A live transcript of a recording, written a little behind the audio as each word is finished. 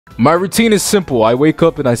My routine is simple. I wake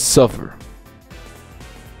up and I suffer.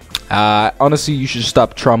 Honestly, you should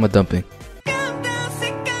stop trauma dumping.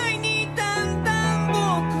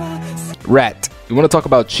 Rat. You want to talk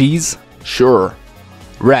about cheese? Sure.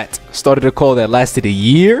 Rat. Started a call that lasted a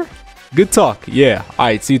year? Good talk. Yeah.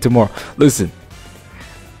 Alright, see you tomorrow. Listen.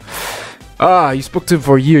 You spoke to him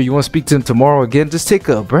for a year. You want to speak to him tomorrow again? Just take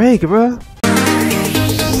a break, bro.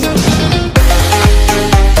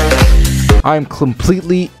 I'm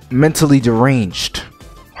completely mentally deranged.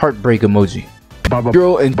 Heartbreak emoji. Baba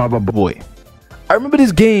girl and Baba boy. I remember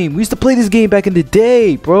this game. We used to play this game back in the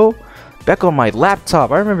day, bro. Back on my laptop.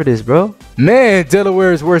 I remember this, bro. Man,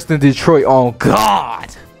 Delaware is worse than Detroit. Oh, God.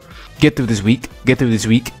 Get through this week. Get through this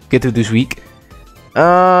week. Get through this week.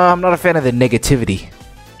 I'm not a fan of the negativity.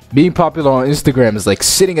 Being popular on Instagram is like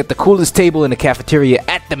sitting at the coolest table in the cafeteria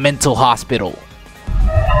at the mental hospital.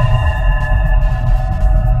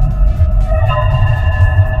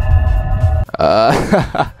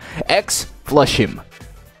 X, flush him.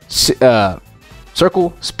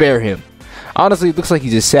 Circle, spare him. Honestly, it looks like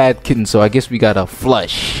he's a sad kitten, so I guess we gotta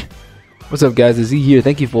flush. What's up, guys? It's Z here.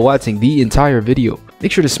 Thank you for watching the entire video.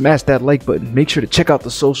 Make sure to smash that like button. Make sure to check out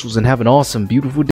the socials and have an awesome, beautiful day.